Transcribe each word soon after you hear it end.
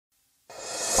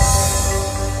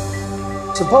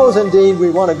suppose indeed we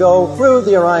want to go through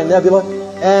the Orion Nebula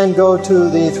and go to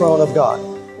the throne of God.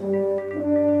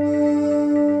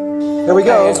 Here we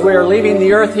go. As we are leaving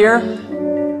the earth here,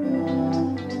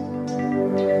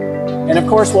 and of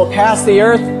course we'll pass the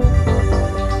earth.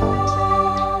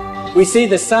 We see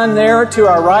the sun there to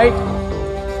our right,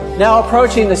 now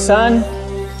approaching the sun,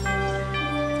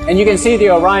 and you can see the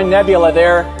Orion Nebula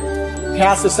there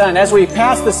past the sun. As we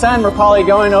pass the sun, we're probably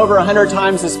going over 100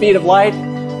 times the speed of light.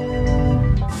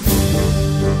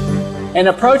 And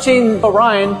approaching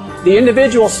Orion, the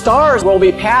individual stars will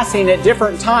be passing at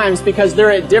different times because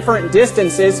they're at different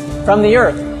distances from the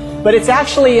earth. But it's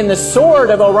actually in the sword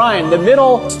of Orion. The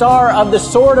middle star of the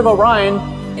sword of Orion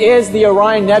is the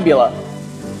Orion Nebula.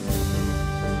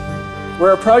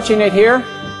 We're approaching it here.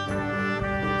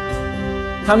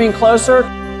 Coming closer,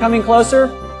 coming closer.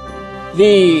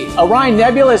 The Orion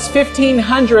Nebula is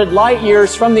 1,500 light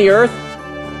years from the earth.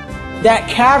 That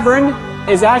cavern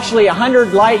is actually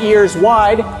 100 light years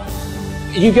wide.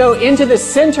 You go into the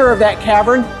center of that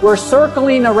cavern. We're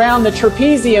circling around the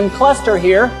trapezium cluster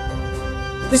here.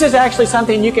 This is actually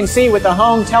something you can see with the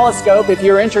home telescope if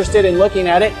you're interested in looking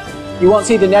at it. You won't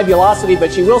see the nebulosity,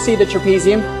 but you will see the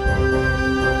trapezium.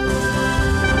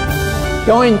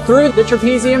 Going through the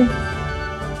trapezium,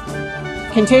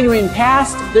 continuing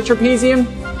past the trapezium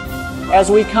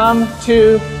as we come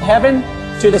to heaven,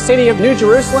 to the city of New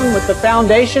Jerusalem with the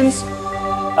foundations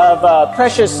of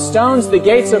precious stones, the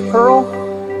gates of pearl.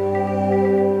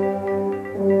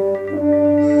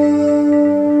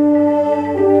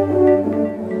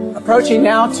 Approaching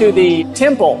now to the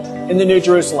temple in the New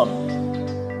Jerusalem.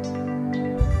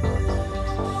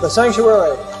 The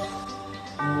sanctuary.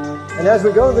 And as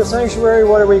we go to the sanctuary,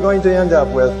 what are we going to end up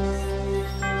with?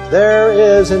 There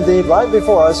is indeed right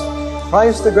before us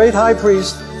Christ the great high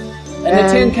priest and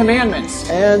the Ten Commandments.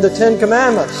 And the Ten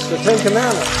Commandments. The Ten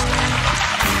Commandments.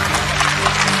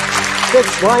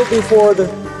 Fixed right before the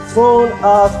throne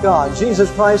of God.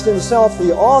 Jesus Christ himself,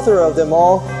 the author of them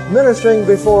all, ministering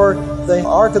before the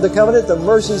Ark of the Covenant, the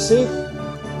mercy seat.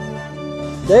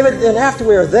 David, and after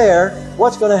we are there,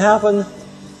 what's going to happen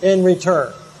in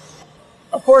return?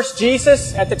 Of course,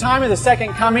 Jesus, at the time of the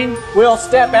second coming, will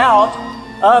step out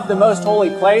of the most holy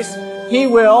place. He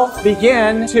will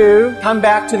begin to come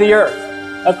back to the earth.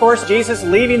 Of course, Jesus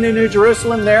leaving the New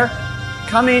Jerusalem there,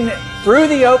 coming through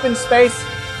the open space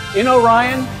in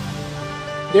Orion.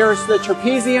 There's the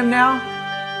trapezium now.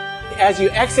 As you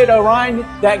exit Orion,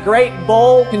 that great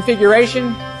bowl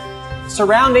configuration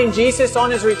surrounding Jesus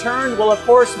on his return will, of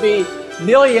course, be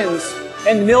millions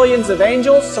and millions of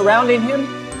angels surrounding him.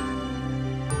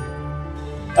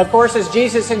 Of course, as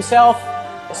Jesus himself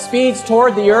speeds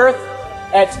toward the earth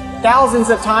at thousands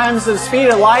of times the speed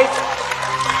of light,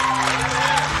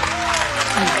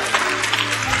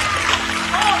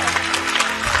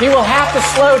 he will have to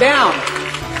slow down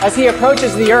as he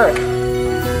approaches the earth.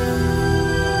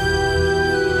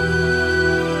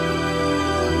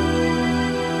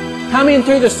 Coming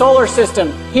through the solar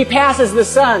system, he passes the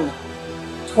sun,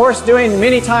 of course doing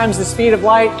many times the speed of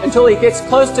light until he gets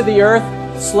close to the earth,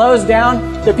 slows down.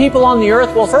 The people on the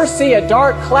earth will first see a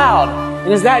dark cloud.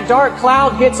 And as that dark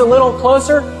cloud gets a little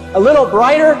closer, a little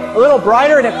brighter,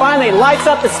 and it finally lights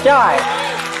up the sky.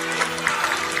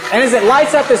 And as it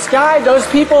lights up the sky, those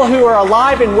people who are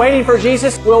alive and waiting for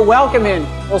Jesus will welcome him.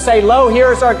 Will say, "Lo,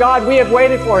 here is our God. We have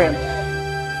waited for him."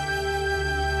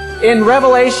 In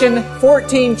Revelation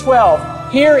 14:12,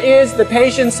 here is the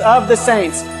patience of the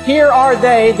saints. Here are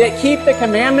they that keep the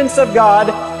commandments of God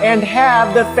and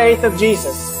have the faith of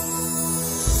Jesus.